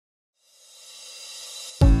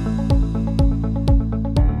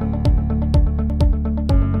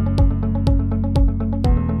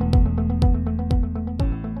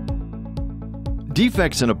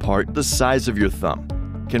Defects in a part the size of your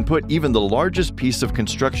thumb can put even the largest piece of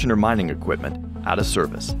construction or mining equipment out of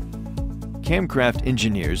service. Camcraft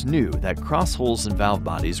engineers knew that crossholes in valve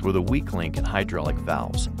bodies were the weak link in hydraulic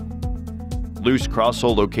valves. Loose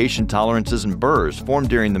crosshole location tolerances and burrs formed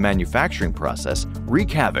during the manufacturing process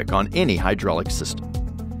wreak havoc on any hydraulic system.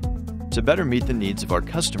 To better meet the needs of our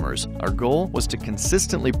customers, our goal was to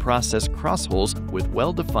consistently process crossholes with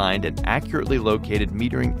well-defined and accurately located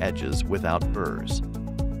metering edges without burrs.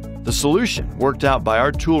 The solution, worked out by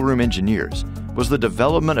our toolroom engineers, was the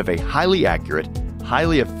development of a highly accurate,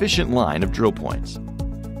 highly efficient line of drill points.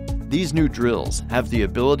 These new drills have the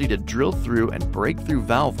ability to drill through and break through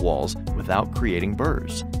valve walls without creating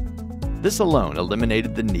burrs. This alone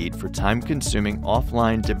eliminated the need for time-consuming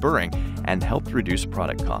offline deburring and helped reduce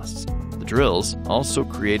product costs. The drills also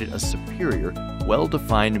created a superior,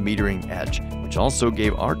 well-defined metering edge, which also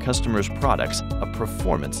gave our customers' products a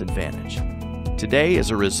performance advantage. Today,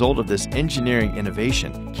 as a result of this engineering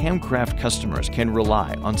innovation, Camcraft customers can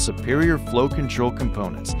rely on superior flow control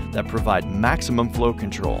components that provide maximum flow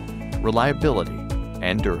control, reliability,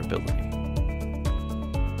 and durability.